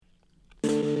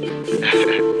Better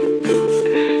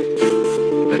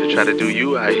try to do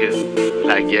you out here,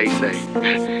 like Ye say.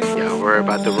 Y'all worry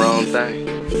about the wrong thing.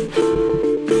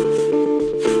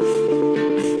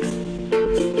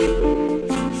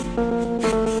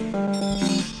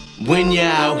 When you're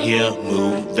out here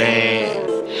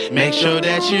moving, make sure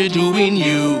that you're doing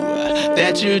you,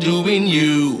 that you're doing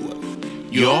you.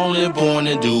 You're only born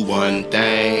to do one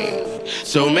thing.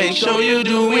 So make sure you're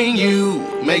doing you,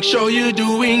 make sure you're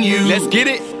doing you. Let's get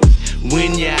it.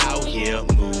 When you're out here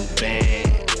moving.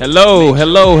 Hello.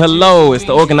 It's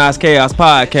the Organized Chaos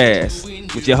Podcast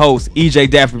with your host, EJ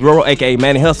Daffy Roro, a.k.a.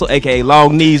 Manny Hustle, a.k.a.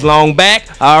 Long Knees, Long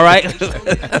Back. All right.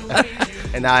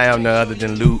 And I am none other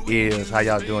than Lou Is. How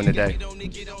y'all doing today?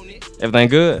 Everything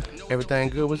good? Everything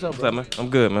good? What's up, bro? Man?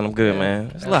 I'm good,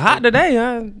 man. It's a little hot today,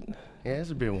 huh? Yeah, it's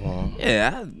a bit warm.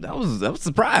 Yeah, I was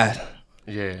surprised.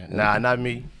 Yeah, nah, not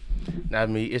me. Not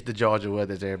me. It's the Georgia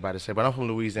weather, as everybody say. But I'm from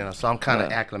Louisiana, so I'm kind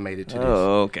of acclimated to this.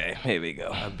 Oh, okay. Here we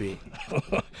go. A bit.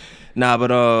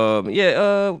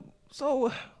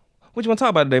 So what you want to talk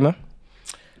about today, man?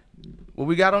 What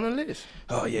we got on the list?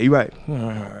 Oh, yeah, you're right.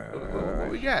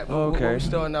 What we got? Okay. What we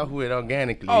starting off with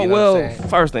organically? Oh, you know well, what I'm saying?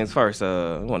 first things first,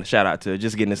 I want to shout out to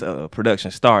just getting this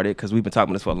production started because we've been talking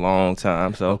about this for a long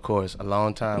time. So, Of course, a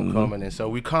long time coming. And so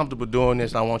we comfortable doing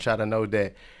this. I want y'all to know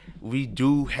that we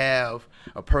do have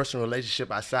a personal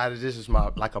relationship outside of this. It's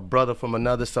like a brother from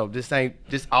another. So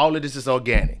all of this is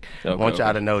organic. I want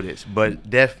y'all to know this. But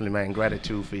definitely, man,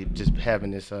 gratitude for just having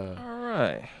this. All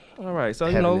right. So,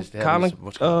 Colin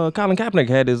Kaepernick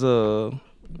had his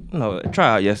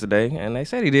tryout yesterday, and they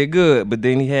said he did good, but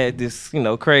then he had this,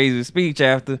 crazy speech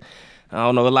after. I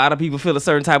don't know, a lot of people feel a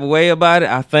certain type of way about it.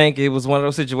 I think it was one of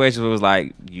those situations where it was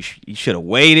like, you should have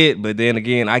waited, but then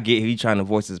again, I get he trying to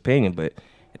voice his opinion, but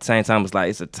at the same time, it's like,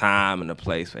 it's a time and a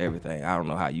place for everything. I don't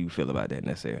know how you feel about that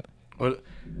necessarily.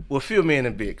 Well, fill me in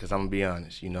a bit, because I'm going to be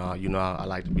honest. I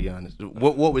like to be honest.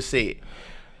 What was said?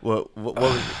 What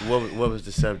was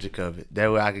the subject of it?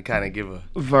 That way I could kind of give a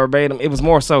verbatim. It was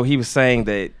more so he was saying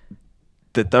that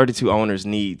the 32 owners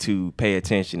need to pay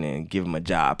attention and give him a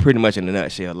job. Pretty much in a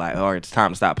nutshell, like, all right, it's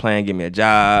time to stop playing, give me a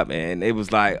job. And it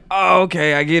was like, oh,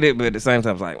 okay, I get it. But at the same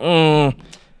time, it's like,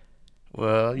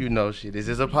 Well, this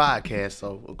is a podcast,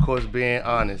 so of course being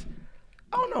honest.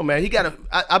 I don't know, man.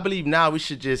 I believe now he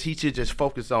should just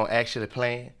focus on actually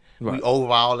playing. Right. We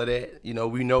over all of that.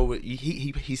 We know what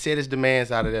he set his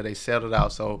demands out of there. They settled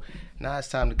out. So now it's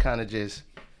time to kind of just,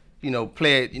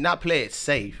 play it, not play it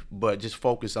safe, but just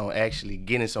focus on actually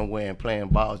getting somewhere and playing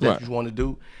ball. That's what you want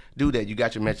to do that. You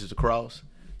got your message across.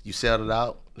 You settled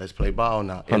out. Let's play ball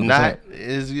now. If 100%. not,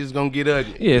 it's going to get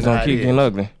ugly. Yeah, it's going to keep getting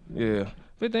ugly. Yeah.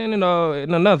 But then, and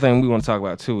another thing we want to talk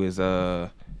about, too, is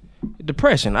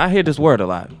depression. I hear this word a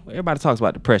lot. Everybody talks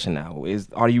about depression now.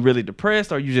 Are you really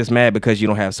depressed, or are you just mad because you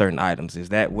don't have certain items? Is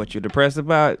that what you're depressed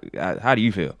about? How do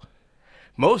you feel?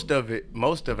 Most of it,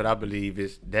 I believe,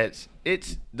 it's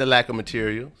the lack of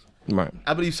materials. Right.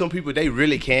 I believe some people, they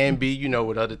really can be,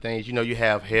 with other things. You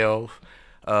have health,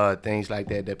 things like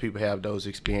that people have those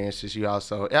experiences. You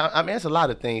also, it's a lot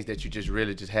of things that you just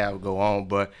really just have go on.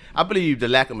 But I believe the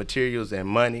lack of materials and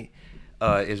money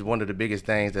is one of the biggest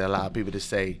things that allow people to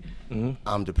say,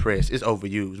 I'm depressed. It's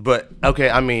overused. But, okay,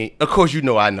 of course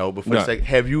I know. But for the sake,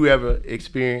 have you ever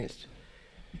experienced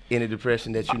any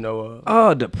depression that you know of?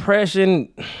 Oh, depression.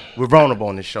 We're vulnerable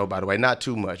on this show, by the way. Not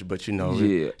too much, but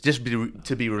just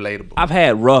to be relatable. I've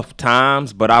had rough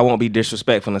times, but I won't be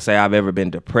disrespectful and say I've ever been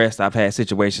depressed. I've had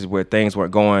situations where things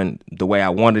weren't going the way I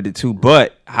wanted it to,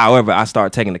 but however, I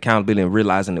started taking accountability and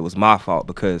realizing it was my fault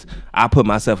because I put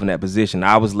myself in that position.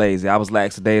 I was lazy. I was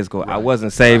lackadaisical. Right. I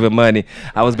wasn't saving money.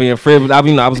 I was being frivolous.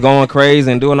 I was going crazy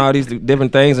and doing all these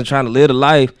different things and trying to live the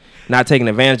life, not taking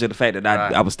advantage of the fact that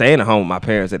I was staying at home with my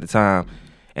parents at the time.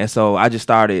 And so I just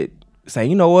started saying,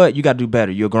 you know what? You got to do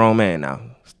better. You're a grown man now.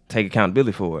 Take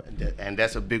accountability for it. And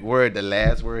that's a big word. The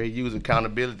last word he used,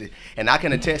 accountability. And I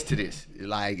can attest to this.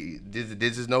 Like,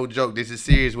 this is no joke. This is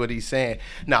serious what he's saying.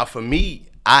 Now, for me,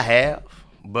 I have,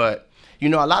 but, a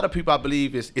lot of people, I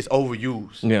believe, it's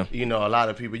overused. Yeah. A lot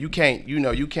of people, you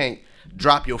can't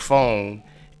drop your phone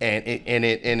and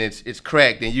it's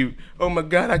cracked and you, oh my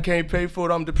God, I can't pay for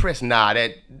it, I'm depressed. Nah,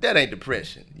 that ain't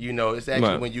depression. It's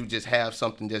actually when you just have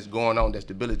something that's going on that's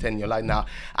debilitating your life. Now,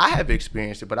 I have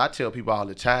experienced it, but I tell people all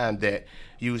the time that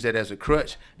use that as a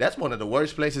crutch. That's one of the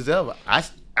worst places ever.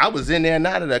 I was in there and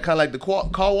out of there, kind of like the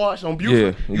car wash on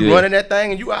Buford. You running that thing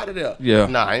and you out of there. Yeah.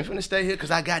 Nah, I ain't finna stay here because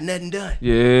I got nothing done.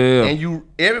 Yeah. And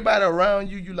everybody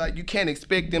around you, you can't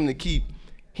expect them to keep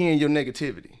hearing your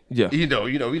negativity. Yeah. You know,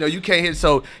 you can't hear,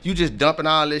 so you just dumping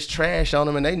all this trash on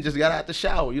them and they just got out the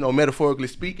shower, metaphorically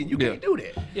speaking. You can't do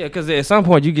that. Yeah, because at some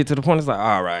point you get to the point, it's like,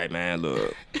 all right, man,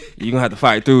 look, you're going to have to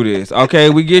fight through this. Okay,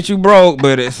 we get you broke,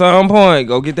 but at some point,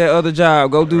 go get that other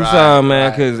job. Go do something,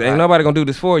 man, because ain't nobody going to do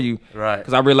this for you. Right.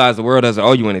 Because I realize the world doesn't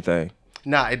owe you anything.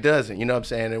 Nah, it doesn't. You know what I'm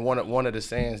saying? And one of the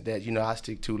sayings that, I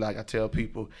stick to, like I tell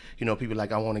people, people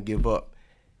like, I want to give up.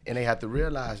 And they have to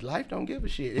realize life don't give a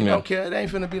shit. It don't care. It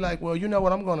ain't finna be like, well, you know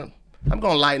what, I'm gonna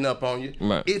lighten up on you.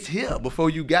 Right. It's here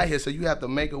before you got here, so you have to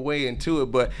make a way into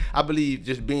it. But I believe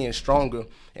just being stronger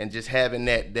and just having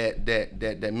that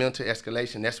mental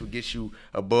escalation, that's what gets you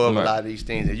above a lot of these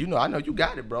things. And I know you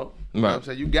got it, bro. You know what I'm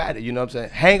saying? You got it. You know what I'm saying?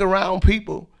 Hang around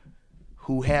people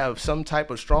who have some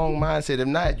type of strong mindset. If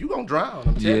not, you gonna drown.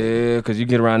 I'm telling you. Yeah, because you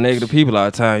get around negative people all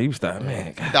the time. You start,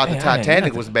 man. Thought the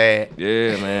Titanic was bad.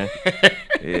 Yeah, man.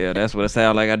 Yeah, that's what it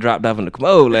sounded like. I dropped off in the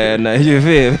commode last night. You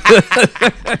feel me?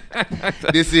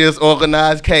 This is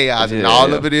organized chaos, and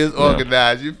all of it is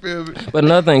organized. You feel me? But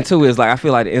another thing too is, like, I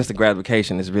feel like the instant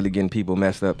gratification is really getting people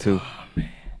messed up too. Oh, man.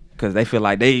 Because they feel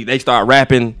like they start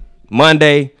rapping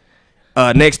Monday.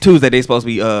 Next Tuesday they supposed to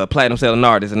be platinum selling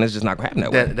artists, and it's just not gonna happen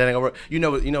that way. That ain't gonna work.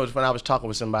 It's funny. I was talking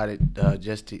with somebody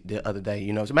just the other day.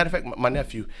 As a matter of fact, my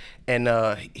nephew, and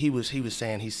he was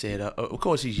saying, he said, of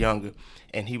course he's younger,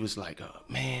 and he was like,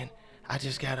 man, I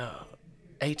just got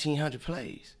 1,800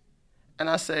 plays, and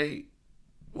I say,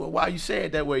 well, why you say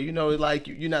it that way? Like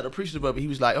you're not appreciative of it. He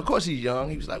was like, of course he's young.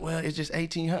 He was like, well, it's just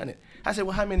 1,800. I said,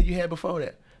 well, how many you had before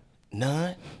that?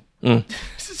 None.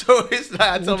 So it's like,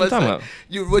 I told myself,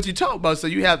 what you talking about? So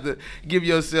you have to give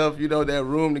yourself, that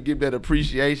room to give that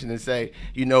appreciation and say,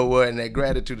 you know what, and that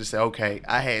gratitude to say, okay,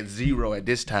 I had 0 at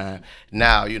this time.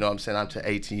 Now, what I'm saying, I'm to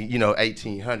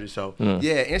 1,800. So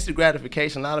yeah, instant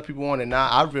gratification. A lot of people want it now.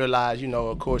 I realize,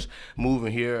 of course,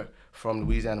 moving here from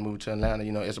Louisiana, moving to Atlanta,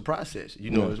 it's a process,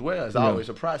 as well. It's always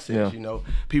a process,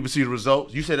 People see the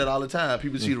results. You say that all the time.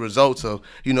 People see the results of,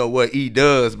 what E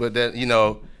does, but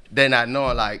that, they're not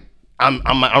knowing, like,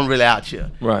 I'm really out here.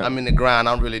 Right. I'm in the grind.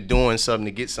 I'm really doing something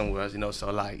to get somewhere.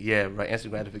 So like, yeah, right.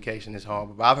 Instant gratification is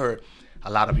hard. But I've heard a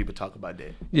lot of people talk about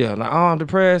that. Yeah, like, I'm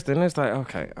depressed, and it's like,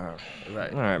 okay,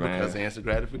 right, all right, man. Because of instant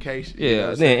gratification.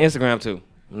 Yeah, then Instagram too.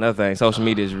 Another thing, social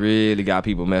media's really got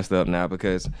people messed up now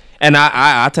because, and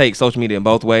I take social media in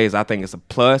both ways. I think it's a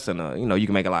plus, and you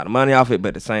can make a lot of money off it. But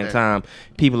at the same time,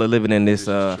 people are living in this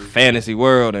fantasy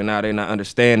world, and now they're not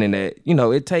understanding that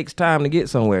it takes time to get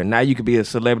somewhere. Now you could be a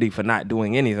celebrity for not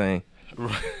doing anything.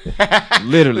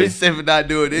 Literally. Except for not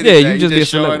doing anything. Yeah, you just be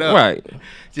showing up. Right.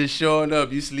 Just showing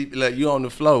up, you sleep, like you on the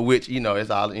floor, which it's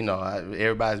all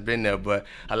everybody's been there, but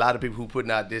a lot of people who putting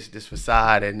out this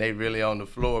facade and they really on the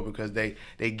floor because they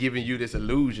giving you this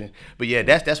illusion. But yeah,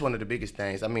 that's one of the biggest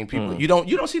things. I mean, people you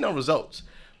don't see no results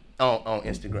on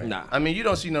Instagram. Nah. I mean, you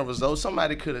don't see no results.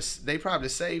 Somebody they probably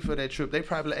saved for that trip. They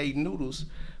probably ate noodles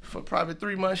for probably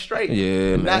 3 months straight.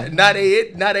 Yeah, man. Now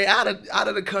they out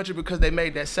of the country because they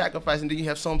made that sacrifice, and then you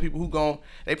have some people who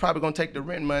they probably gonna take the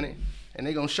rent money and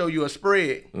they gonna show you a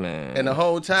spread. Man. And the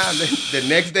whole time the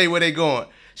next day where they going?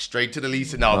 Straight to the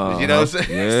leasing office, you know what I'm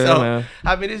saying? Yeah, so man.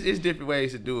 I mean it's different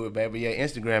ways to do it, man. But yeah,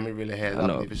 Instagram it really has.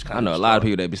 I know a lot of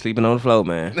people that be sleeping on the floor,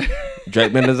 man.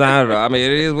 Drake been designer. I mean,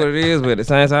 it is what it is, but at the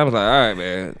same time, it's like, all right,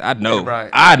 man. I know. Right.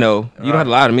 I know. You don't have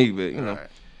to lie to me, but Right.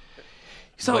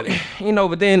 So,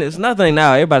 but then it's nothing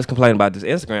now. Everybody's complaining about this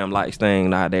Instagram likes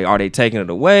thing. Now, are they taking it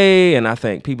away? And I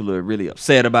think people are really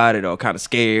upset about it or kind of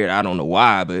scared. I don't know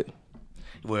why, but.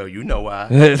 Well, you know why.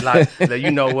 like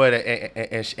you know what,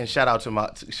 and shout out to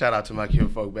my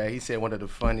kinfolk, man. He said one of the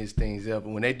funniest things ever.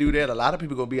 When they do that, a lot of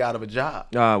people gonna be out of a job.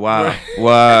 Oh, wow. Right?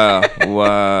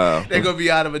 Wow. They're gonna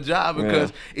be out of a job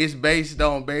because it's based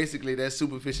on basically that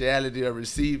superficiality of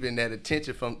receiving that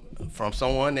attention from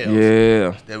someone else.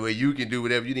 Yeah. That way you can do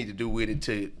whatever you need to do with it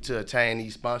to attain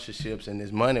these sponsorships and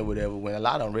this money, whatever. When a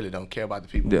lot of them really don't care about the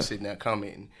people who are sitting there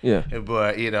commenting. Yeah.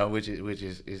 But which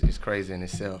is crazy in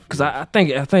itself. Because I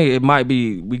think it might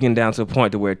be we getting down to a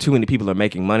point to where too many people are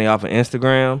making money off of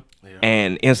Instagram,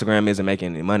 and Instagram isn't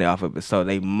making any money off of it, so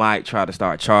they might try to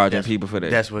start charging people for that.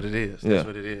 That's what it is. That's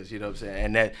what it is. You know what I'm saying?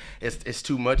 And that it's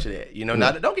too much of that.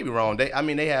 Now don't get me wrong. They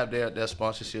have their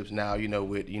sponsorships now.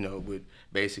 With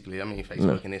basically,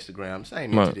 Facebook and Instagram,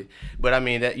 same entity. But I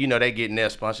mean that they getting their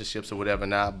sponsorships or whatever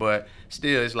now. But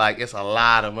still, it's like it's a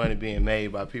lot of money being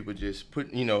made by people just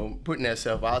putting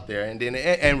themselves out there, and then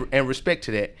and respect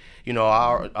to that.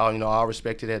 Our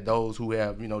respect to that those who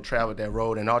have traveled that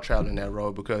road and are traveling that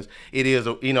road, because it is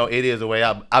a way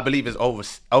I believe it's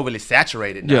overly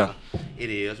saturated now. It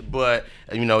is, but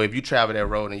you know, if you travel that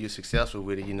road and you're successful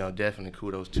with it, you know, definitely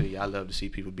kudos to you. I love to see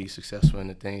people be successful in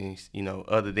the things, you know,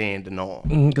 other than the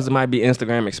norm. Because it might be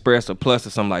Instagram Express or Plus or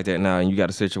something like that now, and you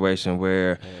got a situation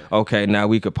where, okay, now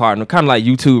we could partner, kind of like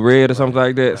YouTube Red or something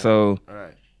like that. So,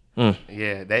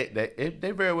 yeah, they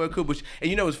very well could. But and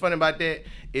you know what's funny about that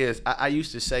is I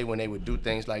used to say when they would do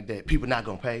things like that, people not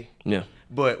gonna pay. Yeah.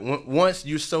 But once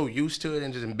you're so used to it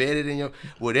and just embedded in your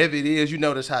whatever it is, you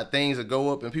notice how things will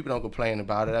go up and people don't complain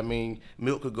about it. I mean,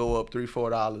 milk could go up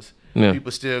 $3-4. Yeah.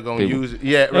 People still gonna use it.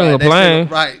 Yeah, right.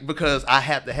 Right, because I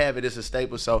have to have it. It's a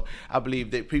staple. So I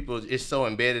believe that people, it's so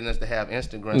embedded in us to have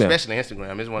Instagram, especially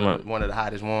Instagram. It's one of the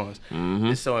hottest ones. Mm-hmm.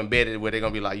 It's so embedded where they're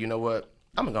gonna be like, you know what?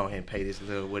 I'm gonna go ahead and pay this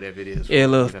little whatever it is. Yeah, a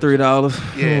little $3.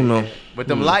 Yeah, I don't know. But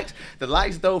the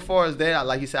likes though, far as that,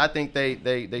 like you said, I think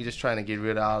they just trying to get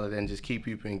rid of all of that and just keep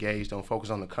people engaged. Don't focus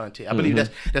on the content. I believe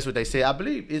that's what they say. I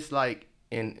believe it's like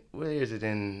where is it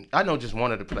in? I know just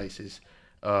one of the places.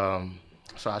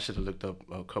 So I should have looked up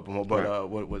a couple more. But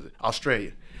what was it?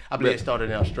 Australia. I believe it started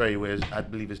in Australia, where I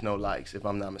believe it's no likes, if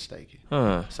I'm not mistaken.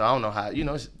 So I don't know how. You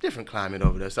know, it's a different climate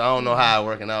over there. So I don't know how it's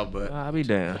working out, but I'll be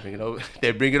damn.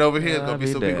 They bring it over here. It's gonna be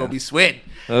some people gonna be sweating.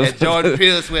 And Jordan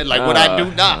Peele sweating like what I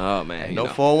do now. Oh man, no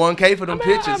 401k for them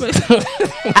pictures.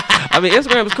 I mean,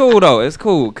 Instagram is cool though. It's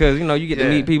cool because you know you get to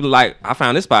meet people. Like I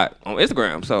found this spot on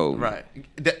Instagram. So right.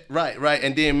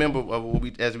 And then remember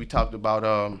as we talked about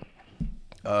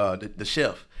the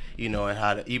chef. You know, and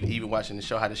how even watching the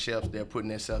show, how the chefs, they're putting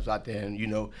themselves out there, and you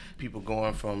know, people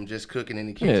going from just cooking in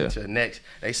the kitchen to the next,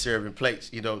 they serving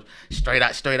plates, you know, straight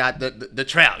out the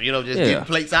trap, you know, just getting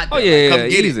plates out there. Come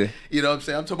get easy. It. You know what I'm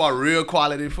saying? I'm talking about real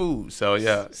quality food. So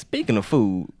yeah. Speaking of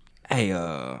food, hey,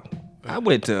 I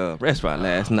went to a restaurant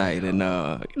last night, and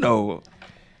you know,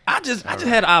 I just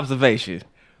had an observation.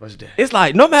 What's that? It's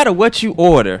like no matter what you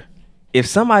order, if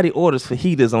somebody orders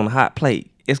fajitas on a hot plate,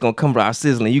 it's gonna come out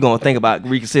sizzling. You're gonna think about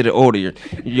reconsider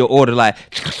your order like.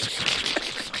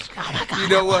 Oh my God, you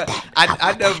know what?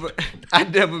 I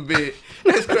never been.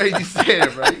 That's crazy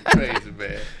saying, bro. You crazy,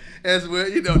 man. That's well,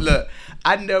 you know. Look,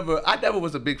 I never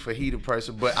was a big fajita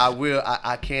person, but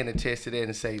I can attest to that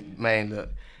and say, man, look.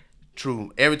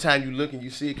 True. Every time you look and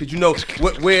you see it, because you know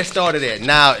where it started at.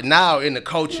 Now in the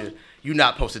culture, you're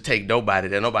not supposed to take nobody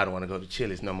there. Nobody want to go to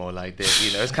Chili's no more like that.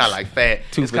 You know, it's kind of like fat.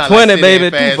 2 for $20, baby.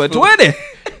 2 for $20.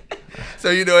 So,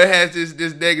 you know, it has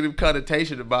this negative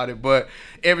connotation about it. But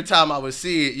every time I would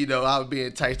see it, you know, I would be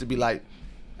enticed to be like,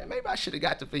 hey, maybe I should have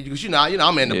got the fajita. Because, you know,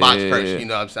 I'm in the box person. You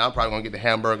know what I'm saying? I'm probably going to get the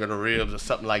hamburger, the ribs, or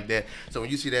something like that. So when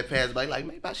you see that pass by, like,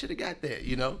 maybe I should have got that,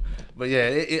 you know? But, yeah,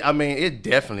 it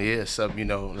definitely is something, you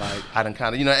know, like, I done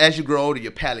kind of, you know, as you grow older,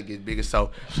 your palate gets bigger. So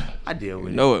I deal with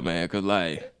it. You know it, man, because,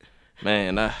 like,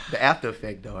 man, the after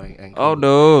effect though ain't cool. Oh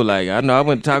no, like I know I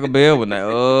went to Taco Bell when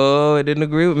it didn't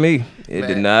agree with me. It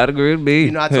did not agree with me.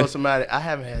 You know, I told somebody I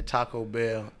haven't had Taco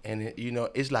Bell, and you know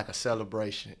it's like a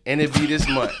celebration, and it be this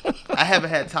month. I haven't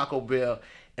had Taco Bell,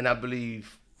 and I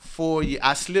believe 4 years.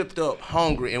 I slipped up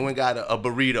hungry and went got a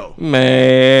burrito.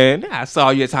 Man, I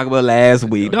saw you at Taco Bell last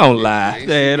week. Don't lie,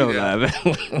 man. Don't lie, man.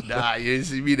 Nah, you didn't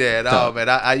see me there at all, man.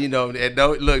 I you know, and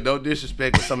don't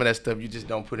disrespect, but some of that stuff you just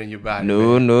don't put in your body.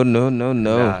 No.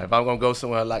 Nah, if I'm gonna go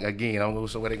somewhere I'm gonna go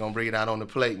somewhere they gonna bring it out on the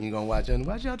plate and you gonna watch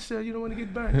out to sell. You don't want to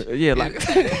get burnt. Yeah, like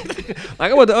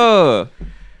I went to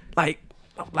like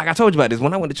I told you about this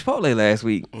when I went to Chipotle last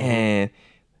week, and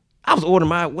I was ordering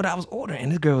what I was ordering,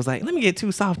 and this girl was like, "Let me get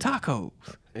 2 soft tacos."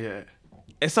 Yeah.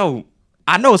 And so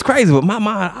I know it's crazy, but my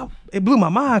mind, it blew my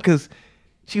mind because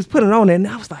she was putting it on there, and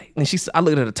I was like, I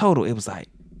looked at the total, it was like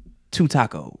 2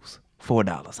 tacos,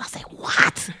 $4. I said,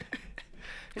 what?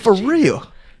 For cheap, real? Though.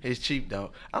 It's cheap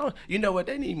though. You know what?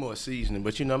 They need more seasoning,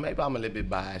 but you know maybe I'm a little bit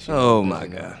biased. Oh my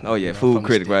God! Oh yeah, food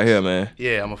critic right here, man.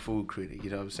 Yeah, I'm a food critic. You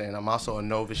know what I'm saying? I'm also a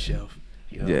Nova chef.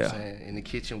 You know what I'm saying? In the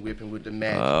kitchen whipping with the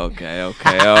magic. Okay.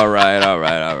 All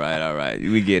right.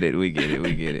 We get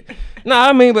it. No,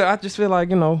 I mean, but I just feel like,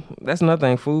 you know, that's another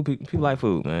thing. Food, people like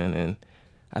food, man. And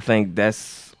I think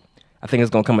it's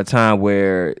going to come a time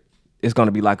where it's going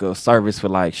to be like a service for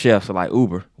like chefs or like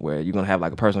Uber, where you're going to have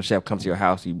like a personal chef come to your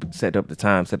house, you set up the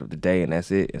time, set up the day, and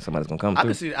that's it, and somebody's going to come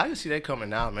through. I can see that coming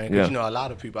now, man, because, you know, a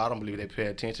lot of people, I don't believe they pay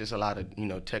attention. It's a lot of, you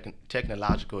know,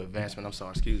 technological advancement,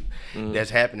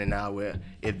 that's happening now where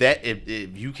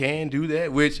if you can do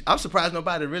that, which I'm surprised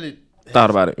nobody really thought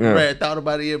about it. Yeah. Right, thought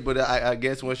about it yet, but I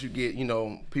guess once you get,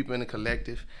 people in the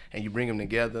collective and you bring them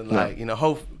together, like,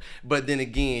 hope. But then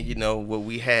again, what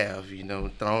we have,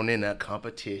 thrown in that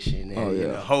competition,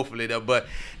 and hopefully but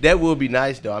that will be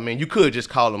nice though. I mean, you could just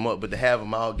call them up, but to have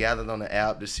them all gathered on the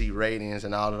app to see ratings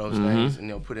and all of those things,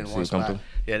 and put in one spot,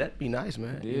 that'd be nice,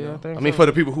 man. Yeah, I mean, for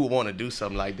the people who want to do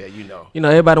something like that,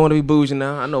 everybody want to be bougie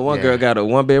now. I know one girl got a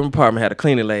 1-bedroom apartment, had a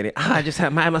cleaning lady. I just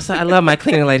had my son. I love my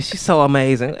cleaning lady. She's so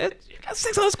amazing.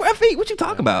 600 square feet. What you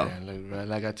talking about? Man, look, bro,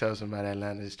 like I tell somebody,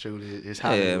 Atlanta is truly it's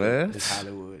Hollywood. Yeah, man. It's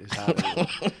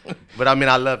Hollywood. But I mean,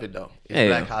 I love it though. It's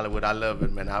Black Hollywood. I love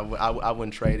it, man. I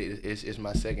wouldn't trade it. It's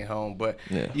my second home. But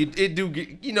it do get,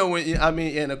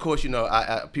 and of course,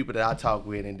 I people that I talk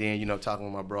with, and then talking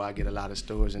with my bro, I get a lot of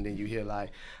stories, and then you hear like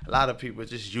a lot of people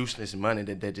just useless money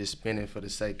that they're just spending for the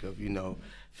sake of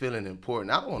feeling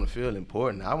important. I want to feel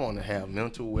important. I want to have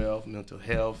mental wealth, mental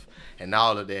health, and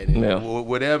all of that. And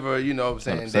whatever, what I'm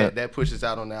saying, that pushes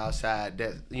out on the outside,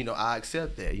 that, I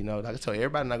accept that. Like I told you,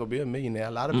 everybody's not going to be a millionaire.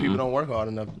 A lot of people don't work hard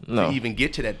enough to even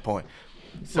get to that point.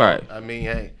 So, I mean,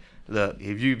 hey, look,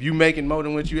 if you making more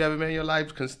than what you ever made in your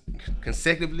life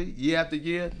consecutively, year after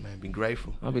year, man, be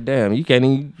grateful. I'll be damned. You can't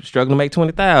even struggle to make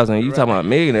 20,000. You talking about a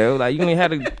millionaire? Like, you ain't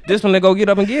have to this one to go get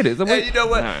up and get it. So hey, you know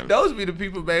what? Nah. Those be the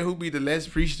people, man, who be the less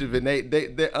appreciative, and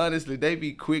they honestly they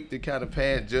be quick to kind of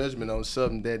pass judgment on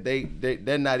something that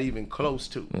they're not even close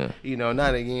to. Yeah.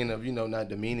 Not again of not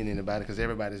demeaning anybody, because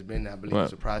everybody's been there. I believe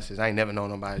it's a process. I ain't never known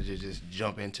nobody just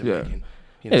jump into making.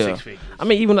 6 figures. I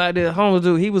mean, even like the homeless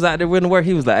dude, he was out there willing to work.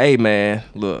 He was like, "Hey, man,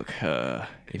 look,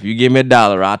 if you give me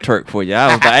 $1, I'll twerk for you."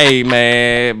 I was like, "Hey,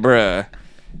 man, bruh."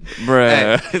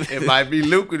 Hey, it might be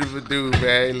lucrative for dude,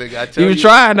 man. Look, I tell you. You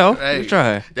trying though. You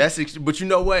trying. But you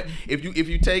know what? If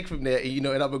you take from that, and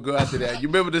I'm gonna go after that. You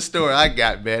remember the story I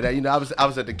got, man? I was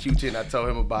at the QT and I told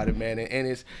him about it, man. And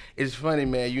it's funny,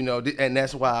 man. And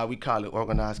that's why we call it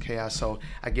organized chaos. So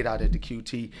I get out at the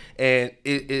QT, and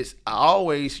I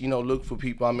always look for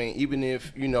people. I mean, even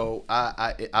if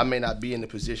I may not be in the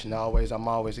position always, I'm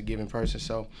always a giving person.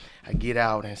 So I get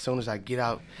out, and as soon as I get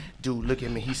out, dude look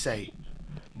at me. He say,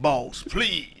 "Boss,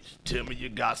 please tell me you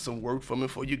got some work for me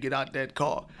before you get out that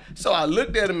car." So I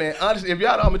looked at him, man. Honestly, if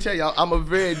y'all know, I'm gonna tell y'all, I'm a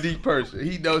very deep person.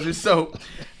 He knows it. So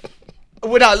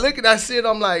when I look at that shit,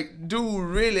 I'm like, dude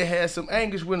really has some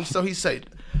anguish with him. So he said,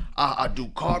 I do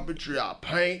carpentry, I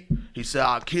paint. He said,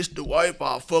 I kiss the wife,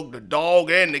 I fuck the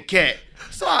dog and the cat.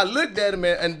 So I looked at him,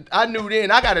 and I knew then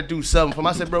I gotta do something for him.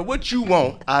 I said, bro, what you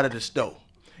want out of the store?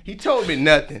 He told me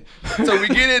nothing. So we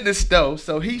get in the store.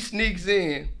 So he sneaks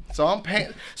in. So I'm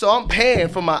paying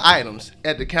for my items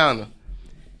at the counter.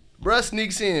 Bruh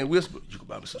sneaks in, whisper, "You can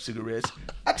buy me some cigarettes."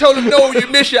 I told him, "No, you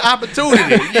miss your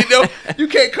opportunity. You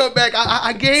can't come back.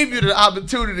 I gave you the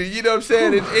opportunity." You know what I'm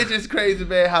saying? It's just crazy,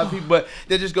 man, how people. But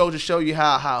that just goes to show you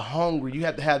how hungry you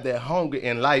have to have that hunger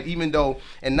in life, even though,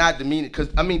 and not demean it, because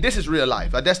I mean this is real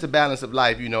life. That's the balance of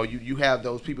life. You have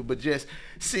those people, but just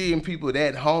seeing people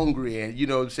that hungry and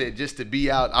just to be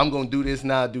out, I'm gonna do this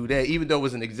now, do that, even though it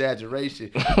was an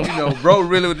exaggeration. Bro,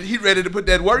 really, he ready to put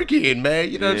that work in, man.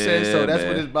 You know what I'm saying? So that's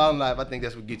what it's about in life. I think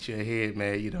that's what gets you ahead,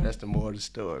 man. That's the moral of the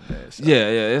story, man. So. Yeah,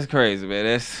 it's crazy, man.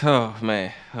 That's oh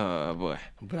boy.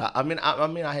 But I mean,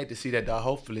 I hate to see that though.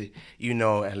 Hopefully,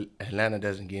 Atlanta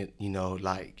doesn't get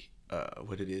like.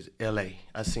 What it is, L.A.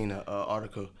 I seen an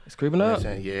article. It's creeping up.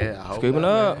 Yeah, I hope it's creeping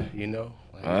up. Man, all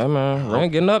right, man.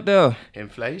 Rent getting up there.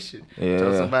 Inflation. Yeah.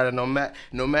 Tell somebody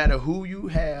no matter who you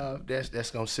have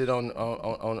that's gonna sit on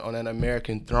an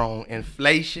American throne,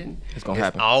 inflation. It's gonna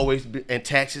happen. Always be, and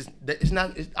taxes.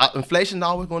 Inflation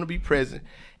always gonna be present,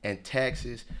 and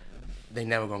taxes. They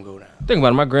never gonna go down. Think about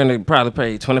it. My granddad probably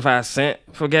paid 25 cents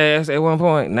for gas at one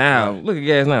point. Now, look at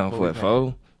gas now. For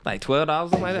 $4. Like $12,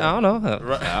 something like that. I don't know.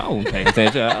 Right. I don't pay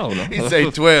attention. I don't know. He say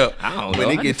 12. I don't know.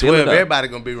 When he get 12, everybody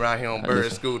gonna be around here on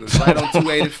Bird scooters, right on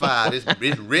 285.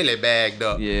 It's really bagged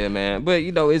up. Yeah, man. But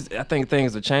I think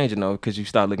things are changing though, because you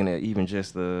start looking at even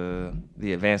just the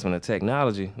advancement of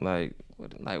technology, like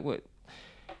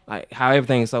how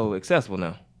everything's so accessible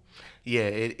now. Yeah,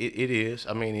 it is.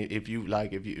 I mean, if you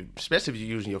especially if you're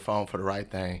using your phone for the right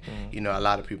thing, a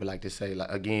lot of people like to say,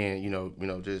 like, again,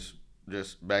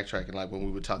 just backtracking, like when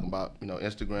we were talking about,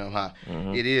 Instagram, how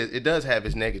it does have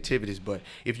its negativities, but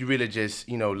if you really just,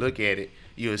 look at it,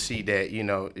 you'll see that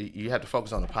you have to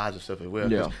focus on the positive stuff as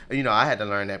well. Yeah. I had to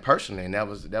learn that personally, and that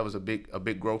was a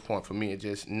big growth point for me.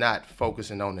 Just not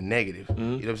focusing on the negative. You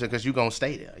know what I'm saying? Because you're gonna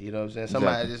stay there. You know what I'm saying?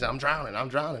 Somebody just I'm drowning.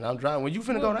 When you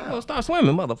finna go down, Well, start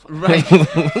swimming, motherfucker. Right.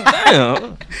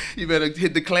 Damn. You better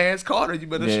hit the Clarence Carter. You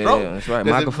better Yeah, stroke. that's right.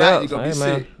 'Cause Michael if not, Phelps. you gonna be Hey,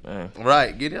 man. sick. Man.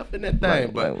 Right. Get up in that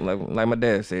thing. Like my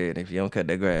dad said, if you don't cut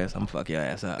that grass, I'm gonna fuck your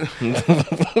ass up.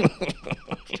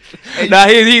 Nah,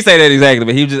 he say that exactly,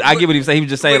 but I get what he say. He was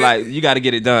just saying like you got to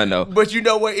get it done though. But you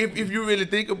know what? If you really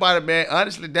think about it, man,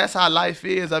 honestly, that's how life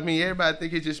is. I mean, everybody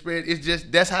think it's just spread. It's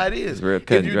just that's how it is. It's real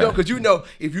cut and dry. Because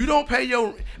if you don't pay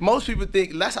most people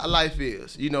think that's how life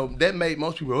is. That made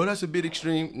most people. Oh, that's a bit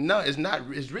extreme. No, it's not.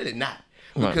 It's really not.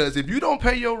 Because if you don't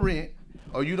pay your rent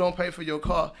or you don't pay for your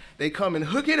car, they come and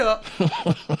hook it up,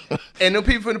 and them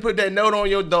people finna put that note on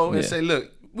your door and say,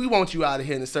 look, we want you out of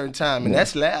here in a certain time, and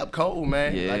that's lab cold,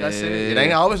 man. Yeah. Like I said, it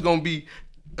ain't always gonna be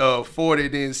 40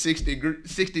 then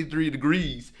 63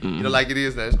 degrees. Like it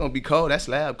is now. It's gonna be cold. That's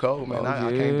lab cold, man. I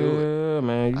can't do it. Yeah,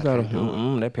 man, you gotta.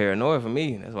 That paranoid for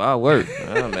me. That's why I work.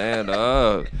 Oh man,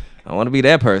 dog. I want to be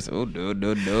that person. Oh,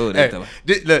 dude. Hey,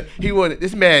 look,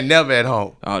 this man never at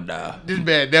home. Oh, nah. This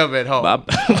man never at home.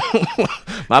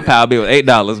 My power bill was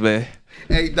 $8, man.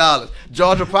 $8.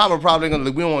 Georgia probably gonna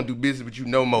look. We don't want to do business with you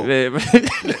no more. Yeah,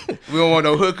 we don't want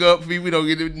no hookup fee. We don't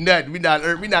get nothing. We not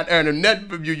earning nothing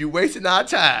from you. You wasting our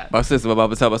time. My sister, my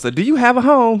mama told me, I said, "Do you have a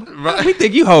home? Right. We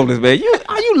think you homeless, man.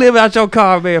 You live out your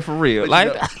car, man, for real."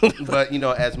 But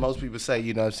as most people say,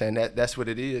 you know what I'm saying, that's what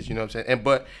it is. You know what I'm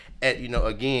saying.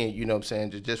 Again, you know what I'm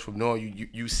saying, just from knowing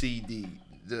you see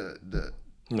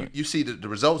you see the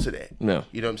results of that. Yeah.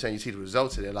 You know what I'm saying? You see the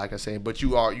results of that, like I said. But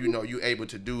you're able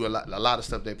to do a lot of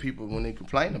stuff that people, when they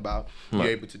complain about, you're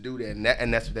able to do that.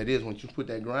 And that's what that is. Once you put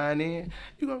that grind in,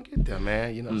 you're going to get there,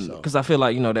 man. So. Because I feel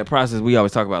like, that process, we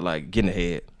always talk about, like, getting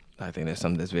ahead. I think that's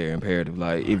something that's very imperative.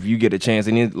 Like, if you get a chance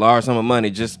and need a large sum of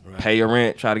money, just pay your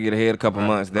rent, try to get ahead a couple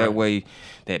months. That way,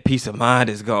 that peace of mind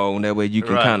is gone. That way, you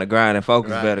can kind of grind and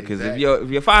focus better. Because if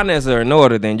your finances are in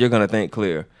order, then you're going to think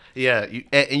clear. Yeah,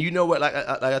 and you know what? Like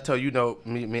I told you,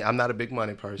 me, I'm not a big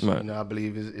money person. Right. I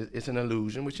believe it's an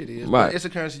illusion, which it is. Right. But it's a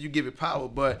currency. You give it power,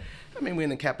 but I mean, we're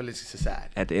in a capitalistic society.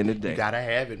 At the end of the day, you gotta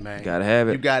have it, man. You gotta have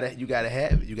it. You gotta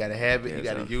have it. You gotta have it. You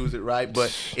gotta use it right.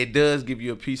 But it does give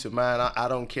you a peace of mind. I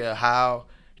don't care how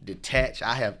detached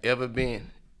I have ever been.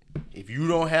 If you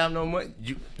don't have no money,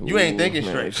 you ain't thinking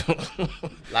straight.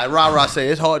 Like Ra say,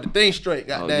 it's hard to think straight.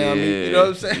 Goddamn, you know what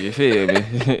I'm saying? You feel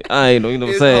me? I ain't know, you know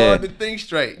what I'm It's saying? hard to think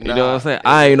straight. You know what I'm saying?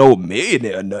 I ain't no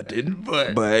millionaire or nothing,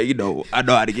 but I know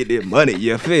how to get that money.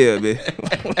 You feel me?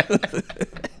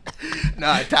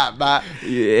 Top by.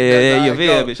 Yeah, you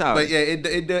feel me? But yeah,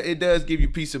 it does give you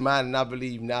peace of mind, and I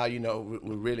believe now, what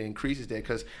really increases that,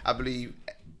 because I believe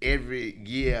every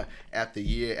year after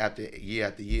year after year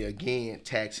after year, again,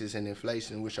 taxes and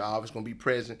inflation, which are always going to be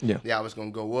present, they're always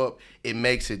going to go up. It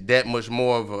makes it that much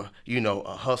more of a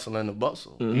hustle and a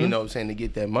bustle, you know what I'm saying, to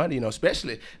get that money,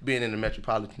 especially being in the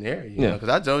metropolitan area, because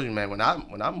I told you, man, when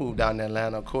I moved down to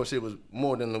Atlanta, of course, it was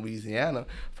more than Louisiana as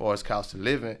far as cost of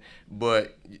living,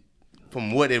 but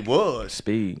from what it was,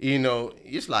 speed.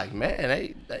 It's like, man,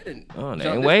 they didn't. Oh, they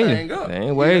jump ain't this waiting. thing up, They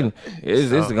ain't waiting.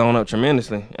 It's going up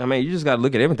tremendously. I mean, you just got to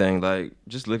look at everything. Like,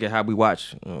 just look at how we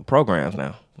watch programs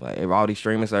now. Like, all these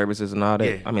streaming services and all that.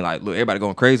 Yeah. I mean, like, look, everybody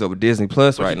going crazy over Disney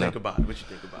Plus right now. What you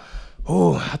think about it?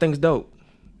 Oh, I think it's dope.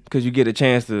 Because you get a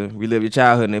chance to relive your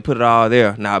childhood and they put it all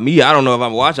there. Now, me, I don't know if I'm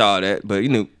going to watch all that. But,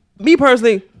 me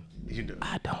personally,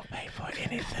 I don't pay for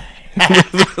anything.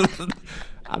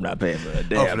 I'm not paying for a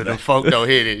damn. Hopefully them folk don't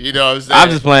hit it. You know what I'm saying? I'm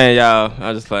just playing, y'all.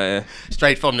 I'm just playing.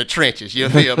 Straight from the trenches. You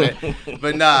feel me?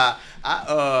 But nah,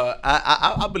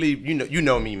 I believe you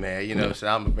know me, man. You know what I'm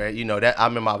saying? I'm a very that I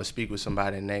remember I was speaking with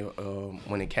somebody and they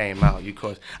when it came out. Of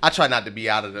course, I try not to be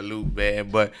out of the loop, man.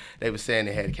 But they were saying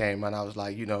it had came out. And I was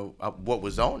like, what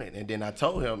was on it? And then I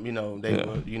told him, they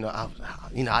were,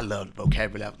 I love the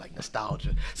vocabulary. I was like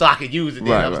nostalgia, so I could use it.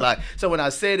 Then I was like, so when I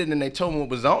said it and they told me what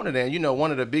was on it, and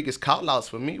one of the biggest call outs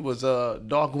for me was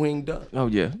Darkwing Duck. Oh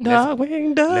yeah,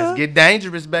 Darkwing Duck. Let's get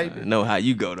dangerous, baby. I know how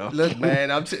you go though. Look,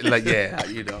 man, I'm like, yeah,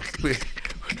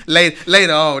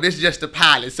 later on, this is just the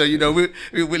pilot, so we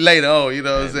later on, you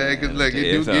know what I'm saying? Because look,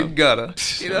 it do get gutter.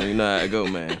 You know how it go,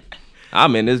 man.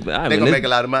 I'm in this. They gonna make a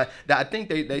lot of money. I think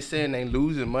they saying they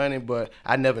losing money, but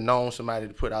I never known somebody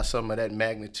to put out some of that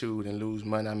magnitude and lose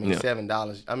money. I mean,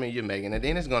 $7. I mean, you're making it.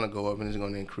 Then it's gonna go up and it's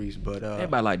gonna increase. But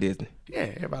everybody like Disney.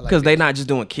 Yeah, everybody like because they not just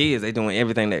doing kids, they doing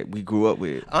everything that we grew up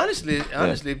with. Honestly,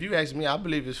 if you ask me, I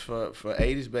believe it's for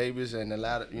 80s babies and a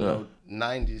lot of,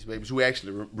 90s babies who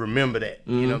actually remember that.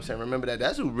 You know what I'm saying? Remember that.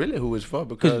 That's who it's for,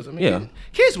 because, I mean,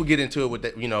 kids will get into it with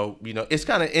that, it's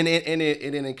kind of, and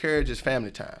it encourages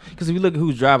family time. Because if you look at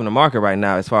who's driving the market right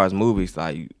now as far as movies,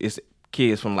 like, it's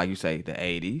kids from, like you say, the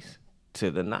 80s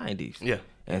to the 90s. Yeah.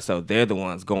 And so they're the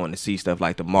ones going to see stuff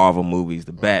like the Marvel movies,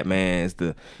 the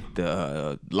Batmans,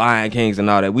 the Lion Kings and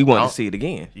all that. We want to see it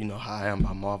again. You know how I am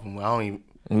about Marvel. I don't even...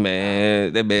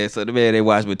 Man, the man they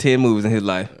watched with 10 movies in his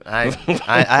life. I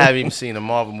haven't even seen a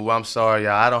Marvel movie. I'm sorry,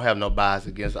 y'all. I don't have no bias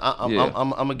against it. I'm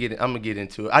gonna get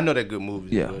into it. I know they're good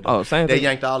movies. Yeah. Good, same they thing.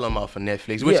 yanked all of them off of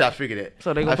Netflix, which I figured that.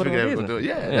 So they gonna put it on Disney.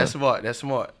 Yeah, that's smart. That's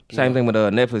smart. Same thing with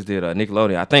Netflix did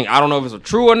Nickelodeon. I don't know if it's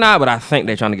true or not, but I think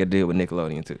they're trying to get a deal with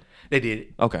Nickelodeon too. They did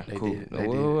it. Okay, they cool. Did it. They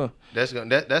did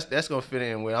it. That's gonna fit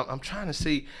in with. I'm trying to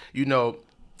see.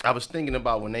 I was thinking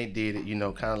about when they did it.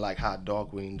 Kind of like how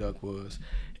Darkwing Duck was.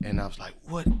 And I was like,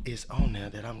 what is on there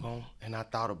that I'm going? And I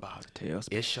thought about it. Tailspin.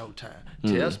 It's Showtime.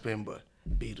 Tailspin, but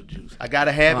Beetlejuice. I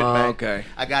gotta have it, man. Okay.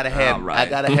 I gotta have it. I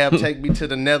gotta have Take Me to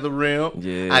the Nether Realm.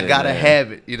 Yeah. I gotta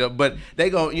have it. But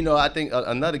they go. I think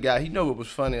another guy. He know what was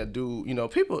funny. A dude.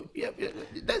 People.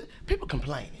 People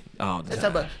complaining. Oh,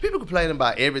 people complaining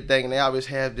about everything, and they always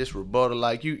have this rebuttal.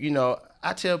 Like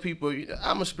I tell people,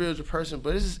 I'm a spiritual person,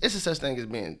 but it's a such thing as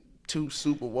being too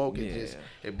super woke.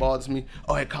 It bothers me.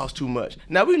 Oh, it costs too much.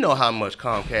 Now we know how much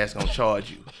Comcast gonna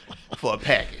charge you for a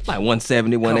package. Like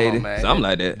 170, 180, something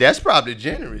like that. That's probably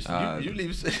generous. You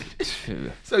leave.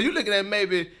 So you looking at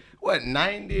maybe what,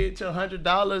 $90 to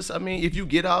 $100? I mean, if you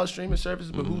get all streaming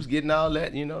services, but who's getting all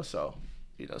that? So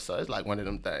it's like one of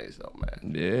them things, though,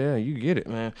 man. Yeah, you get it,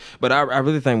 man. But I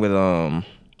really think with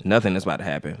nothing that's about to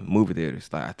happen, movie theaters.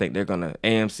 Like, I think they're gonna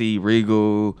AMC,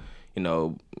 Regal,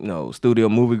 Studio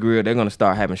Movie Grill, they're gonna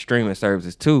start having streaming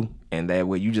services too, and that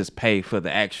way you just pay for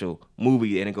the actual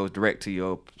movie and it goes direct to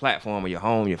your platform or your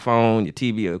home, your phone, your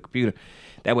TV, or your computer.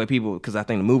 That way people, because I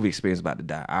think the movie experience is about to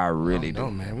die. I really do. No,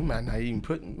 man, we might not even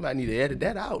we might need to edit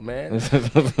that out, man.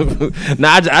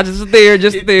 Nah, I just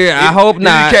there. I hope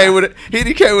not.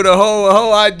 He came with a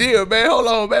whole idea, man. Hold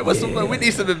on, man. We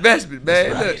need some investment,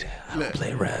 man. Right. Look.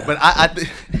 Play around. But I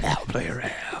think I'll play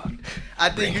around. I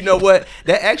think you know what,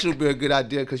 that actually would be a good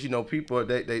idea, because people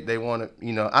they want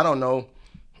to, I don't know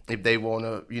if they want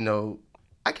to,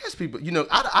 I guess people,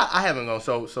 I haven't gone,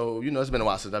 so it's been a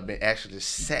while since I've been actually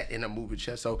sat in a movie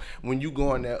chair. So when you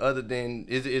go in there, other than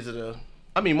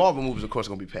Marvel movies of course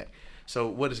gonna be packed. So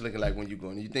what is it looking like when you go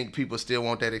in? You think people still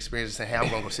want that experience and say, hey, I'm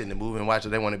gonna go sit in the movie and watch it?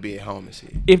 Or they want to be at home and see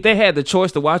it? If they had the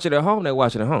choice to watch it at home, they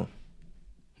watch it at home.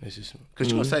 It's just because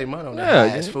you're gonna save money on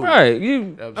that fast food. Right. At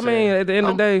the end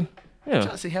of the day. Yeah. I'm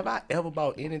trying to see, have I ever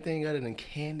bought anything other than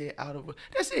candy out of it?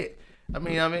 That's it.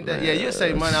 You'll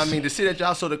save money. To see that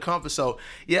y'all so the comfort. So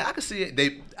yeah, I can see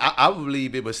it. I would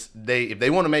believe it was if they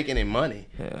want to make any money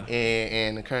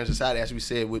in the current society, as we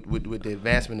said, with the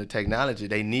advancement of technology,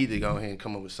 they need to go ahead and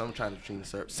come up with some type of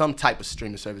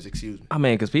streaming service. Excuse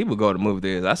me. Because people go to movie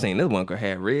theaters. I seen this one could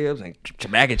have ribs and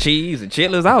mac and cheese and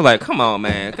chitlins. I was like, come on,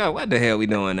 man, what the hell we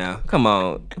doing now? Come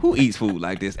on, who eats food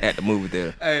like this at the movie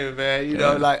theater? Hey, man,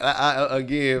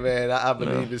 I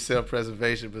believe in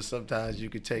self-preservation, but sometimes you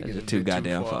could take it too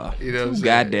goddamn far. You know what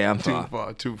I'm saying?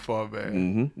 Too far, man.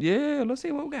 Mm-hmm. Yeah, let's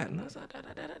see what we got.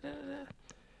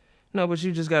 No, but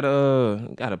you just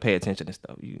gotta pay attention to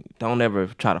stuff. You don't ever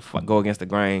try to go against the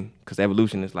grain, because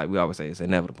evolution is, like we always say, it's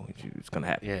inevitable. It's gonna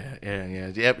happen. Yeah.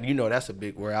 That's a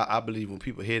big word. I believe when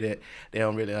people hear that, they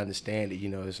don't really understand it.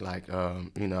 It's like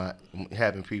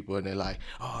having people and they're like,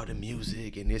 oh, the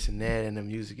music and this and that, and the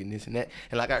music and this and that.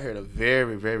 And like I heard a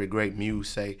very, very great muse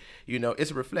say,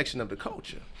 it's a reflection of the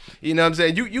culture. You know what I'm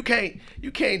saying? You can't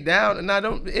down,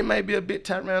 and it may be a bit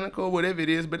tyrannical, whatever it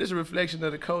is, but it's a reflection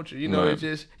of the culture. Right. It's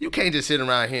just, you can't just sit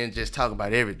around here and just talk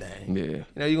about everything. Yeah.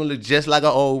 You're gonna look just like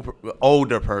an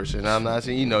older person. I'm not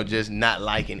saying, just not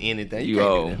liking anything. You can't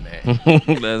old. do that, man.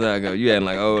 That's how I go. You acting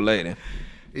like an old lady.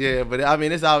 Yeah, but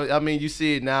it's always, you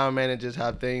see it now, man, and just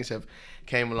how things have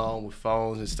came along with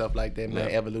phones and stuff like that, man.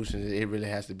 Yeah. Evolution, it really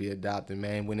has to be adopted,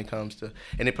 man, when it comes to,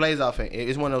 and it plays off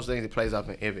it's one of those things that plays off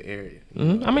in every area.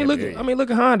 Mm-hmm. Look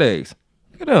at Hyundais.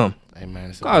 Look at them. Hey,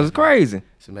 man, cars is crazy.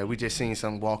 So, man, we just seen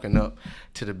something walking up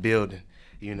to the building.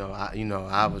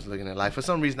 I was looking at, like, for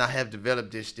some reason I have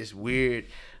developed this weird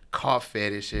car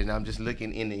fetish, and I'm just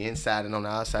looking in the inside and on the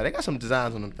outside. They got some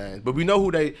designs on them things, but we know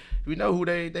who they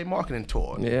marketing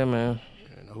toward. Yeah, man.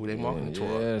 You know who they marketing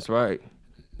toward. Yeah, that's right.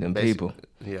 Them people.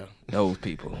 Yeah. Those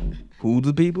people. Who's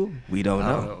the people? We don't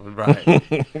know. Right.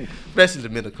 Especially the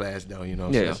middle class, though.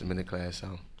 Especially the middle class.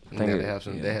 So. They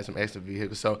have some extra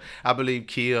vehicles. So I believe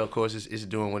Kia, of course, is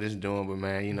doing what it's doing. But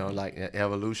man, like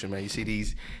evolution, man. You see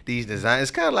these designs.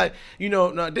 It's kind of like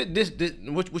this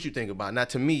what you think about? Now,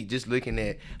 to me, just looking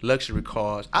at luxury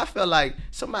cars, I felt like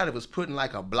somebody was putting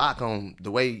like a block on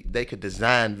the way they could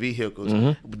design vehicles,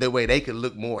 the way they could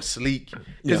look more sleek.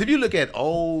 Because if you look at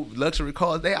old luxury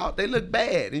cars, they look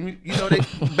bad, and they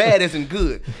bad isn't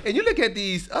good. And you look at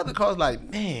these other cars, like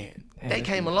man. They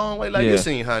came a long way. Like you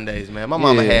seen Hyundais, man. My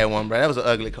mama had one, bro. That was an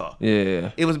ugly car.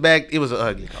 Yeah. It was an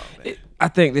ugly car, man. I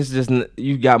think this is just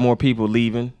you got more people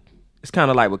leaving. It's kind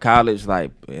of like with college,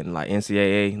 like in like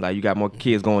NCAA, like you got more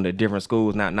kids going to different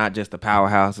schools, not just the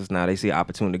powerhouses. Now they see an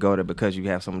opportunity to go there because you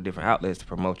have some different outlets to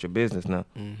promote your business now.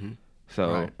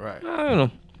 So right. I don't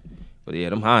know. But yeah,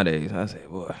 them Hyundais,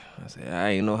 I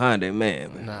ain't no Hyundai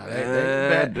man. Nah,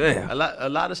 they a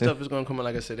lot of stuff is gonna come in.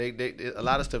 Like I said, a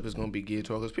lot of stuff is gonna be geared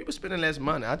toward because people spending less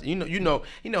money. You know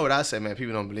what I say, man.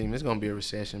 People don't believe me. It's gonna be a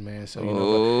recession, man.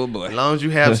 So boy. As long as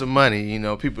you have some money,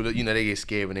 people, they get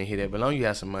scared when they hear that. But as long as you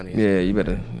have some money, you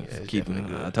better keep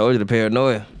it. I told you the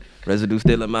paranoia. Residue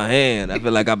still in my hand. I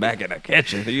feel like I'm back in the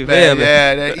kitchen. You feel me?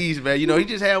 Yeah, that East, man. He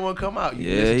just had one come out. He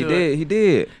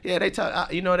did. Yeah, they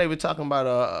talk. They were talking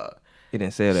about He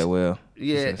didn't say that well.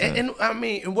 Yeah, and I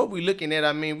mean, and what we looking at,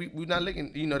 I mean, we're not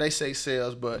looking. They say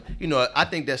sales, but I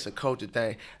think that's a culture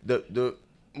thing. I'm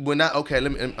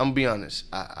gonna be honest.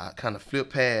 I kind of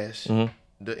flipped past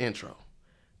the intro,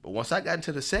 but once I got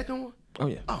into the second one,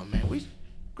 oh man, we.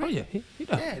 Oh yeah, he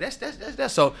yeah,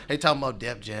 that's so. They talking about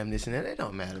Def Jam, this and that. It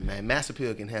don't matter, man. Mass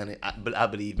Appeal can handle it. I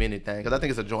believe anything because I think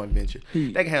it's a joint venture.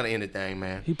 They can handle anything,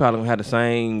 man. He probably had the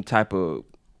same type of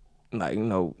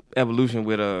evolution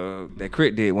with that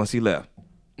Crit did once he left.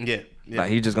 Yeah. Like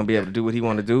he's just gonna be able to do what he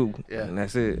want to do, and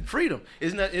that's it. Freedom.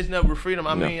 It's never freedom.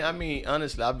 I mean,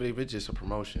 honestly, I believe it's just a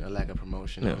promotion, a lack of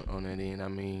promotion on that end. I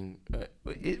mean,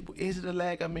 is it a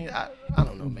lack? I mean, I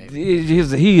don't know, maybe.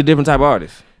 He's a different type of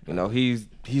artist.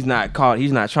 He's not caught.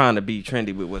 He's not trying to be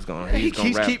trendy with what's going on.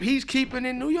 He's keeping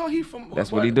in New York. He from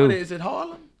that's what he do. Is it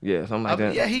Harlem? Yeah, something like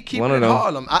that. Yeah, he keeping it in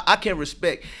Harlem. I can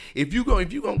respect if you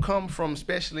gonna come from,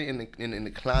 especially in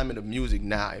the climate of music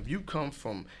now. If you come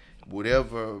from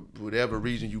whatever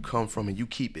region you come from and you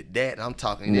keep it that, I'm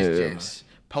talking it's just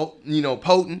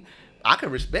potent. I can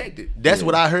respect it. That's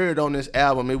what I heard on this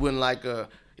album. It wasn't like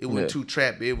it wasn't too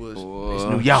trap. It was it's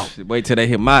New York. Wait till they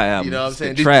hear my album. You know what I'm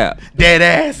saying? Trap. Dead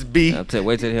ass beat.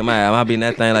 Wait till they hear my album. I'll be in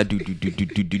that thing like do. You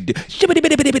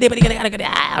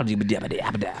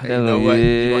know what?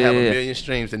 You're gonna have a million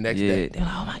streams the next day.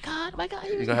 Oh my god.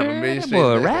 You're gonna have a million streams.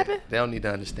 Boy, rapping? They don't need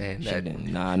to understand that.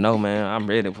 Nah, no man. I'm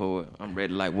ready for it. I'm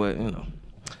ready like what,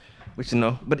 But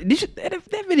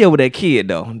that video with that kid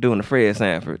though, doing the Fred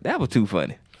Sanford, that was too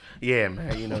funny. Yeah,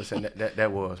 man.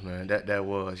 That was, man. That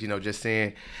was. Just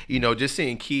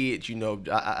seeing kids.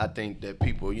 I think that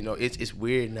people. It's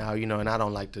weird now. And I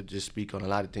don't like to just speak on a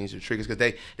lot of things that triggers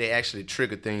because they actually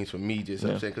trigger things for me. Just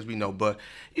I'm saying because we know, but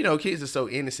kids are so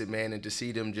innocent, man, and to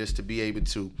see them just to be able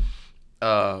to,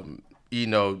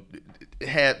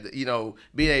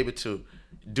 be able to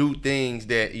do things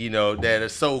that that are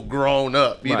so grown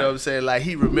up, you know what I'm saying? Like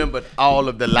he remembered all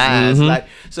of the lines, like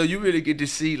so you really get to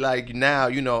see like now,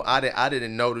 I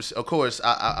didn't notice. Of course,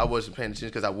 I wasn't paying attention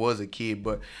because I was a kid,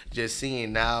 but just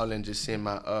seeing now and just seeing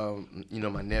my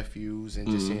my nephews and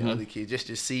just seeing other kids, just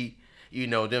to see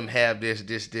them have this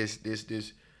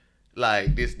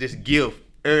gift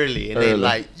early, and they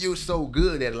like you're so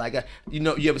good at it. Like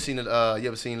you ever seen the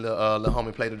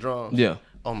homie play the drums? Yeah.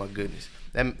 Oh my goodness.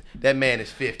 That man is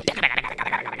 50.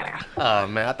 Oh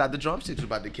man, I thought the drumsticks was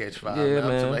about to catch fire. Yeah,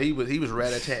 man. He was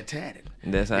rat-a-tat-tatted.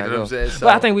 That's how it what I'm saying. saying? So,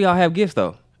 but I think we all have gifts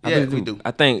though. We do.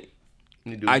 I think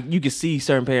you can see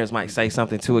certain parents might say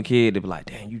something to a kid to be like,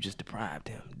 "Damn, you just deprived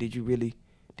him. Did you really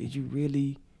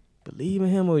believe in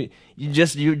him, or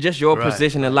your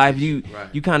position in life? You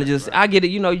kind of just I get it.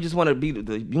 You just want to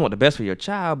you want the best for your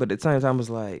child, but at the same time it's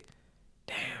like,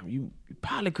 damn, you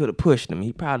probably could have pushed him.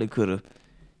 He probably could have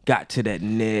got to that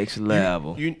next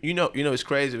level. It's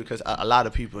crazy because a lot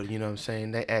of people, what I'm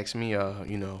saying, they ask me, oh,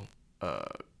 you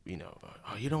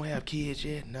don't have kids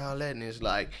yet and all that, and it's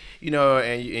like, and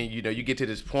you get to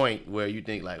this point where you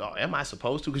think like, oh, am I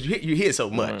supposed to? Because you hear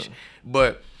so much,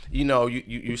 but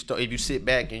you start, if you sit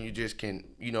back and you just can,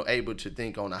 able to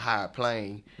think on a higher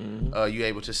plane, you're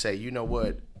able to say, you know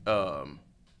what,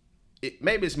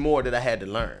 maybe it's more that I had to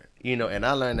learn, and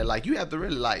I learned that like you have to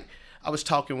really like. I was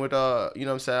talking with you know what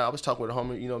I'm saying, I was talking with a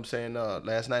homie, you know what I'm saying,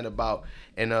 last night about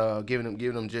and giving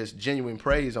him just genuine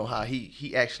praise on how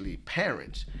he actually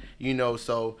parents, you know.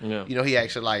 So you know, he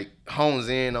actually like hones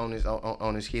in on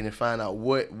his kid and find out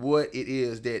what it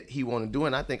is that he want to do.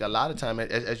 And I think a lot of time,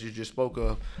 as you just spoke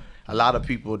of, a lot of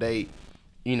people, they,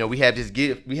 you know, we have these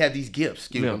gifts. We have these gifts,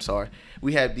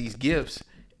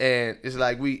 and it's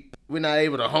like we're not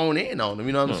able to hone in on them.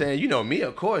 You know what I'm saying? You know me,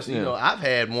 of course. You know, I've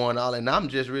had one all, and I'm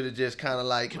just really just kind of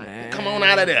like, come on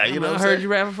out of there. You know what I'm saying? I heard you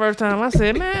rap the first time. I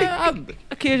said, man,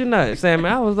 I kid you not, Sam,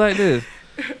 man, I was like this.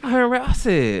 I heard rap. I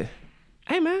said,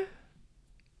 hey man,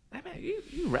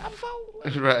 you rap before?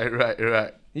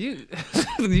 Right. You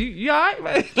all right,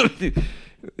 man?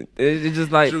 It's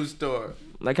just like true story.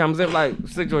 Like I'm saying, like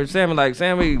Sammy, like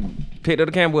Sammy picked up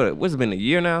the camera. What's it been, a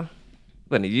year now?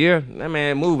 Been a year? That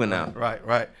man moving now.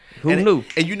 Right. Who knew?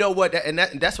 And you know what?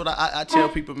 That's what I tell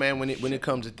people, man. When it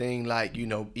comes to things like, you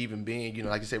know, even being, you know,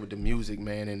 like you said with the music,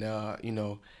 man, and you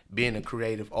know, being a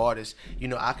creative artist, you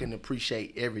know, I can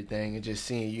appreciate everything and just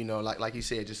seeing, you know, like you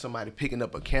said, just somebody picking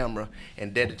up a camera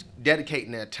and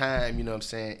dedicating their time, you know what I'm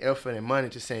saying, effort and money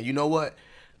to saying, you know what,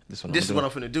 this is what I'm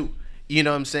finna do. You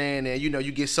know what I'm saying? And, you know,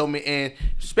 you get so many, and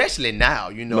especially now,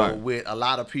 you know, with a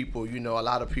lot of people, you know,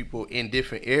 in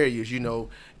different areas, you know,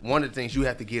 one of the things you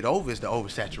have to get over is the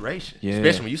oversaturation. Yeah.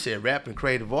 Especially when you said rap and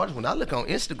creative artists. When I look on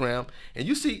Instagram and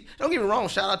you see, don't get me wrong,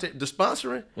 shout out to the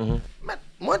sponsoring. Man,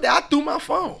 one day I threw my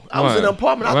phone. I was in an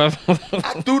apartment. I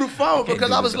threw the phone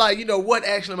because I was like, you know, what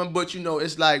actually, but, you know,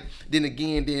 it's like, then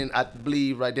I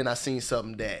believe, right, then I seen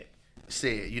something that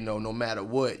said, you know, no matter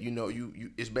what, you know,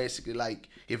 you it's basically like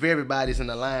if everybody's in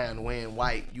the line wearing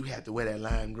white, you have to wear that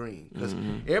lime green because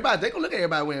everybody, they gonna look at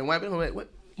everybody wearing white, but they gonna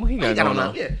what he got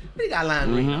on? Yeah, he got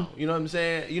lime green on. You know what I'm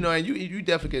saying? You know, and you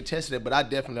definitely can attest to that. But I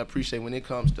definitely appreciate when it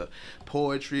comes to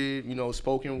poetry, you know,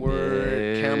 spoken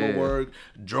word, camera work,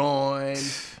 drawing,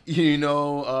 you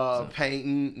know,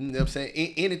 painting. You know what I'm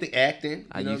saying? Anything, acting. You know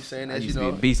what I'm saying? I used to be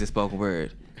a beast of spoken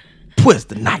word. 'Twas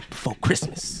the night before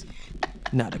Christmas.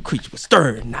 Not a creature was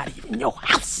stirring, not even your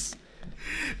house.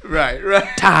 Right.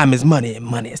 Time is money and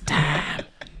money is time.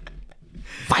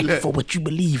 Fight for what you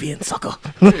believe in, sucker.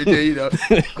 You know,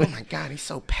 oh my God, he's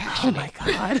so passionate. Oh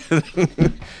my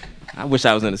God. I wish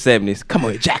I was in the 70s. Come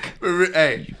on, Jack.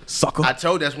 Hey, you sucker. I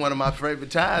told that's one of my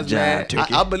favorite times, man.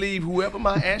 I believe whoever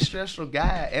my ancestral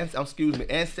guide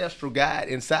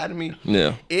inside of me,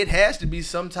 it has to be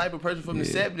some type of person from the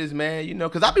 70s, man. You know,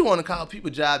 because I be wanting to call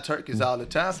people jive turkeys all the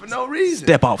time for no reason.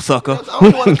 Step off, sucker. You know, I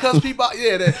don't want to cuss people out.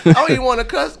 I don't even want to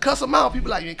cuss them out.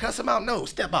 People like, you cuss them out? No,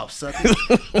 step off, sucker.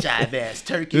 Jive ass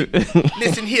turkey.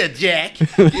 Listen here, Jack.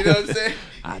 You know what I'm saying?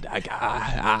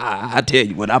 I tell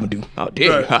you what I'm gonna do. I'll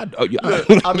tell you.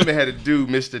 Look, I remember had a dude,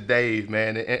 Mr. Dave,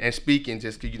 man, and speaking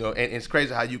just, you know, and it's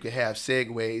crazy how you can have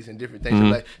segues and different things.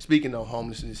 Like speaking of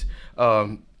homelessness,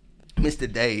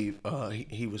 Mr. Dave,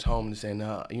 he was homeless, and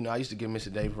you know, I used to give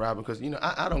Mr. Dave a ride because, you know,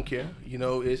 I don't care, you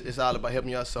know, it's all about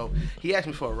helping y'all. So he asked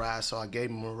me for a ride, so I gave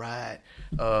him a ride.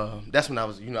 That's when I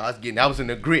was, you know, I was in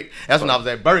the grit. That's when I was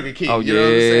at Burger King. Oh, you know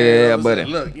what I'm saying? Yeah, buddy.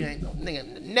 Like, look, you ain't no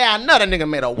nigga. Now another nigga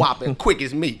made a whopping quick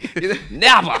as me.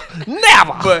 Never.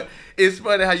 But it's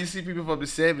funny how you see people from the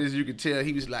 70s. You can tell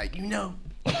he was like, you know,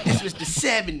 this was the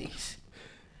 70s.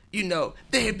 You know,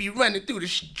 they'd be running through the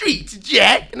streets,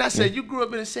 Jack. And I said, you grew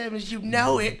up in the 70s, you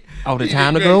know it. All the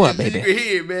time to grow up, baby. You can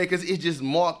hear it, man, because it's just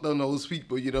marked on those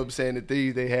people, you know what I'm saying, the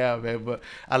things they have, man. But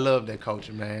I love that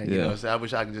culture, man. You know, so I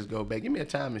wish I could just go back. Give me a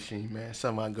time machine, man.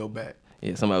 Something I can go back.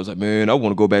 Yeah, somebody was like, man, I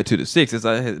want to go back to the 60s.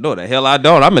 I said, no, the hell I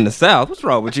don't. I'm in the South. What's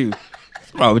wrong with you?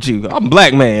 What's wrong with you? I'm a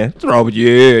black man. What's wrong with you?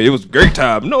 Yeah, it was a great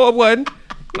time. No, it wasn't.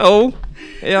 No.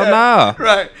 Hell nah.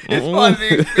 Right. It's part of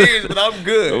the experience, but I'm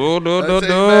good.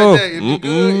 No. If you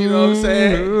good, you know what I'm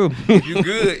saying? If you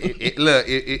good, look,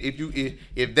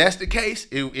 if that's the case,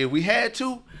 if we had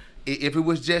to, if it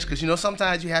was just, because, you know,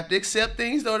 sometimes you have to accept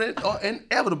things though that are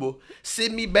inevitable.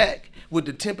 Sit me back with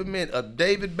the temperament of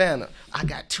David Banner. I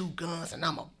got 2 guns and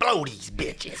I'ma blow these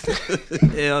bitches.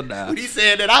 Hell nah. When he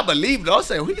said that, I believed it. I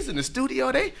said, he's in the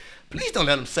studio, please don't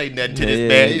let him say nothing to this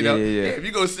man, you know. Yeah, if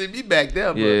you gonna sit me back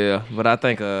there, bro. Yeah, but I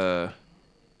think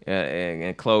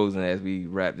in closing, as we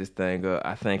wrap this thing up,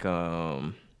 I think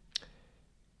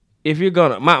if you're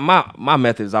gonna, my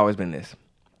method has always been this: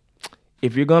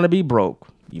 if you're gonna be broke,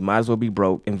 you might as well be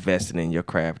broke investing in your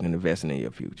craft and investing in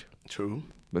your future. True.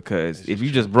 Because if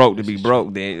you just broke to be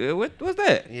broke, then what's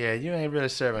that? Yeah, you ain't really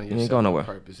serving yourself on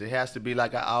purpose. It has to be,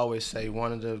 like I always say,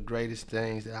 one of the greatest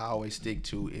things that I always stick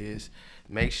to is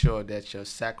make sure that your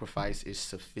sacrifice is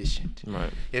sufficient.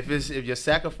 Right. If your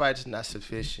sacrifice is not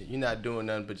sufficient, you're not doing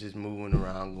nothing but just moving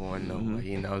around, going nowhere.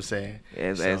 You know what I'm saying?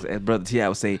 As Brother T.I.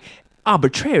 would say,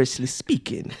 arbitrarily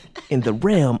speaking, in the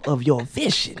realm of your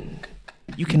vision,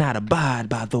 you cannot abide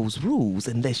by those rules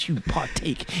unless you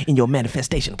partake in your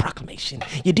manifestation proclamation.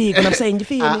 You dig what I'm saying? You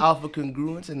feel I me? offer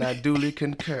congruence and I duly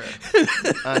concur.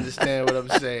 Understand what I'm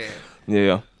saying?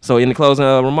 Yeah. So any closing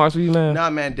remarks for you, man? Nah,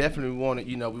 man, definitely we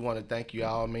want to thank you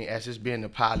all. I mean, as just being the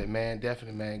pilot, man,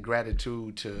 definitely, man,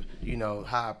 gratitude to,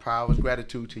 higher powers,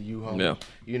 gratitude to you, homie. Yeah.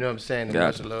 You know what I'm saying? And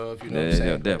Gotcha. much love, Yeah, what I'm saying?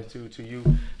 yeah, Gratitude to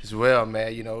you as well,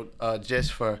 man,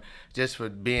 just for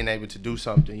being able to do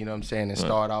something, you know what I'm saying, and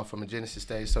start off from a Genesis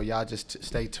stage. So y'all just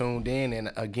stay tuned in,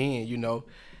 and again,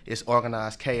 it's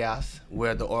organized chaos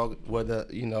where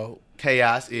the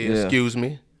chaos is, excuse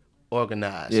me,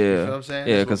 organized. You feel what I'm saying?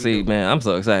 Yeah, cause see, man, I'm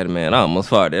so excited, man. I almost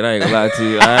farted. I ain't gonna lie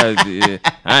to you.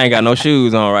 I ain't got no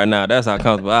shoes on right now. That's how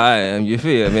comfortable I am. You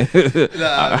feel me?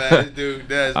 Nah, man, dude,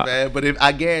 that's bad. But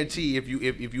I guarantee, if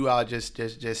you all just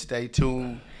stay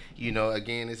tuned.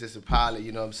 Again, this is a pilot.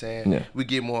 You know what I'm saying? Yeah. We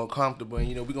get more comfortable,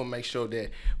 and we're gonna make sure that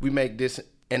we make this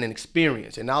an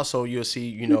experience. And also, you'll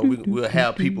see, we'll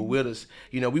have people with us.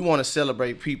 We want to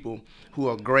celebrate people who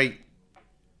are great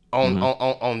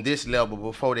on this level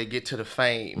before they get to the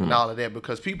fame and all of that,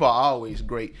 because people are always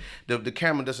great. The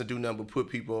camera doesn't do nothing but put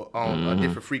people on a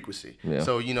different frequency. Yeah.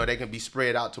 So they can be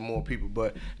spread out to more people,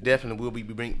 but definitely we'll be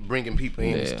bringing people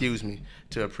in, excuse me,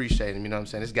 to appreciate them. You know what I'm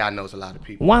saying? This guy knows a lot of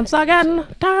people. Once again, nah,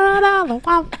 all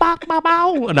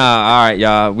right,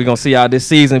 y'all. We gonna see y'all this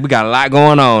season. We got a lot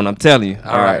going on. I'm telling you.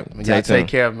 All right. Y'all take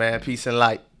care, man. Peace and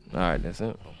light. All right, that's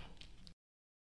it.